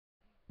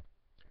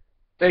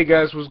Hey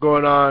guys, what's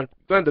going on?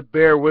 You're going to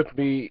bear with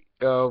me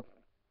for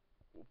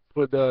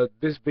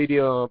this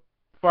video,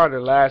 for the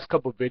last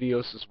couple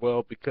videos as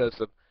well, because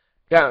I've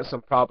gotten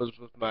some problems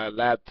with my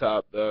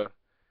laptop. I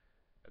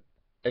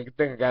think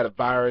I got a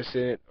virus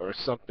in it or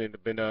something.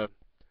 I've been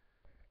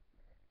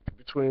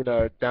between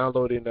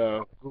downloading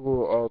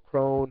Google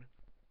Chrome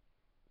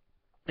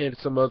and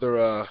some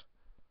other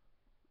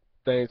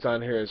things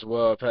on here as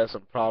well. I've had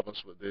some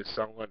problems with this,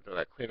 so I'm going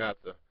to clean out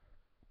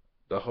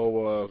the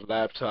whole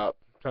laptop.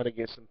 I'm trying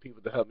to get some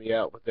people to help me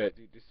out with that,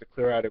 just to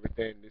clear out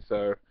everything.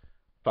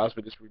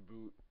 Possibly just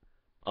reboot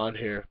on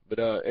here.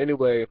 But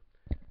anyway,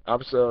 I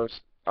was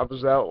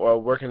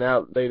out working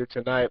out later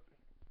tonight,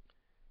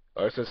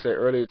 or as I said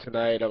earlier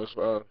tonight. I was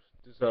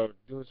just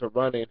doing some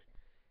running,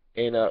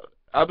 and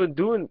I've been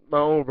doing my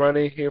own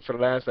running here for the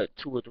last like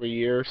 2 or 3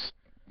 years,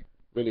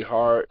 really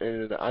hard.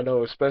 And I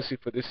know especially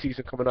for this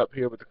season coming up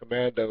here with the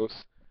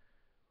Commandos,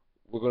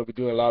 we're going to be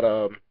doing a lot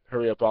of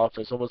hurry up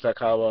offense, almost like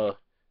how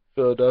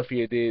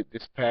Philadelphia did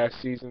this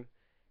past season,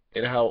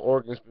 and how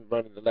Oregon's been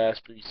running the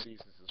last 3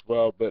 seasons as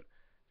well. But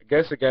I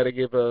guess I got to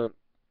give a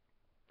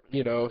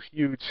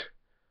huge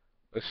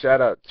shout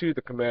out to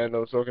the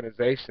Commandos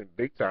organization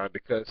big time,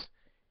 because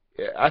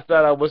yeah, I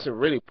thought I wasn't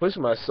really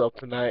pushing myself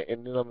tonight,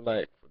 and then I'm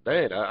like,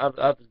 dang, I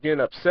was getting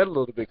upset a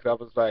little bit because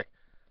I was like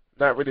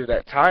not really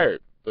that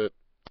tired. But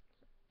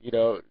you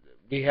know,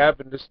 we have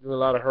been just doing a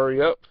lot of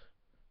hurry up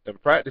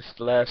and practice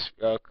the last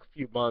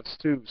few months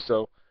too.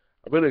 So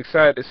I'm really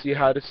excited to see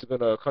how this is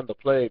gonna come to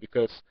play,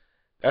 because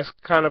that's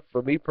kind of,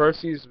 for me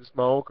personally, is just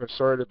my own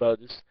concern about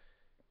just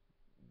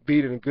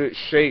being in good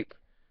shape,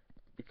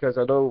 because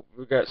I know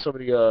we got so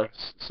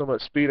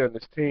much speed on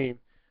this team.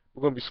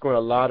 We're gonna be scoring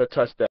a lot of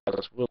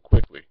touchdowns real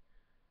quickly.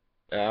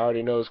 And I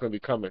already know it's gonna be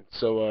coming,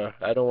 so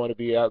I don't want to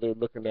be out there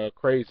looking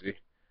crazy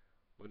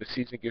when the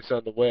season gets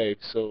underway.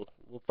 So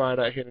we'll find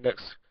out here in the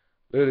next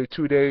literally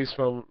 2 days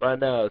from right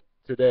now.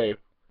 Today,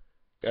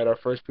 got our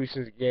first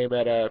preseason game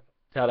at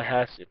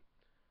Tallahassee.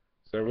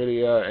 So I'm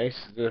really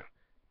anxious to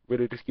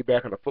really just get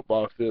back on the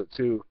football field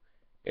too,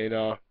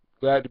 and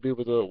glad to be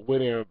with a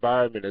winning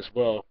environment as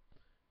well.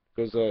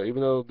 Because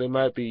even though they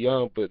might be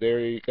young, but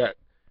they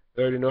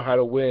already know how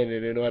to win,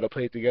 and they know how to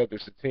play together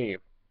as a team.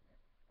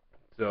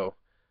 So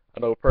I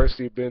know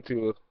personally been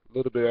through a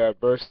little bit of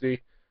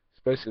adversity,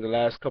 especially in the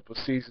last couple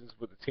of seasons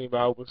with the team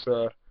I was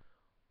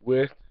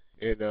with.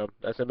 And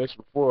as I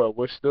mentioned before, I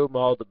wish them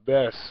all the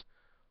best.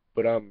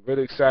 But I'm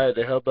really excited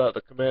to help out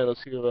the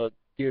Commandos here,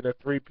 getting a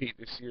three-peat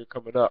this year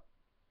coming up.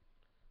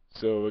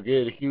 So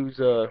again,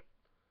 uh,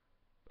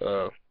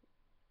 a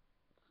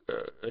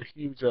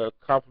huge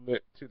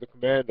compliment to the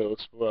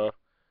Commandos for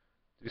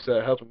just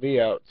helping me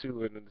out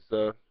too, and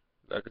it's,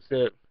 like I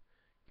said,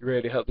 get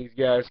ready to help these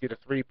guys get a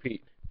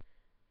three-peat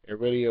and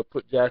really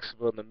put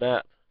Jacksonville on the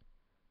map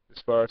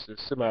as far as the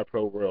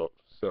semi-pro world.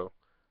 So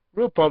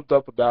real pumped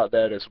up about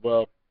that as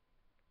well.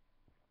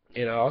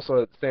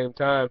 Also at the same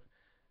time,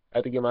 I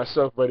have to get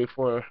myself ready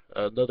for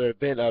another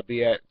event I'll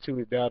be at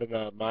too, down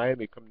in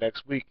Miami come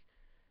next week.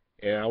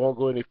 And I won't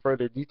go any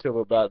further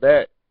detail about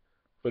that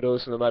for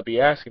those who might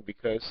be asking,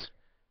 because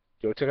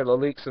check out the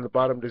links in the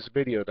bottom of this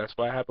video. That's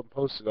why I have them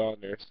posted on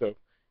there, so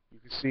you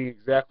can see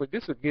exactly,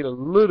 just to get a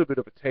little bit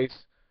of a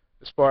taste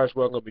as far as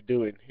what I'm going to be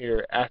doing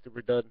here after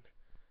we're done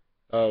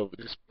with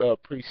this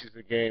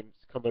preseason game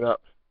coming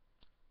up.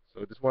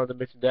 So just wanted to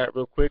mention that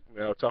real quick,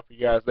 and I'll talk to you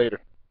guys later.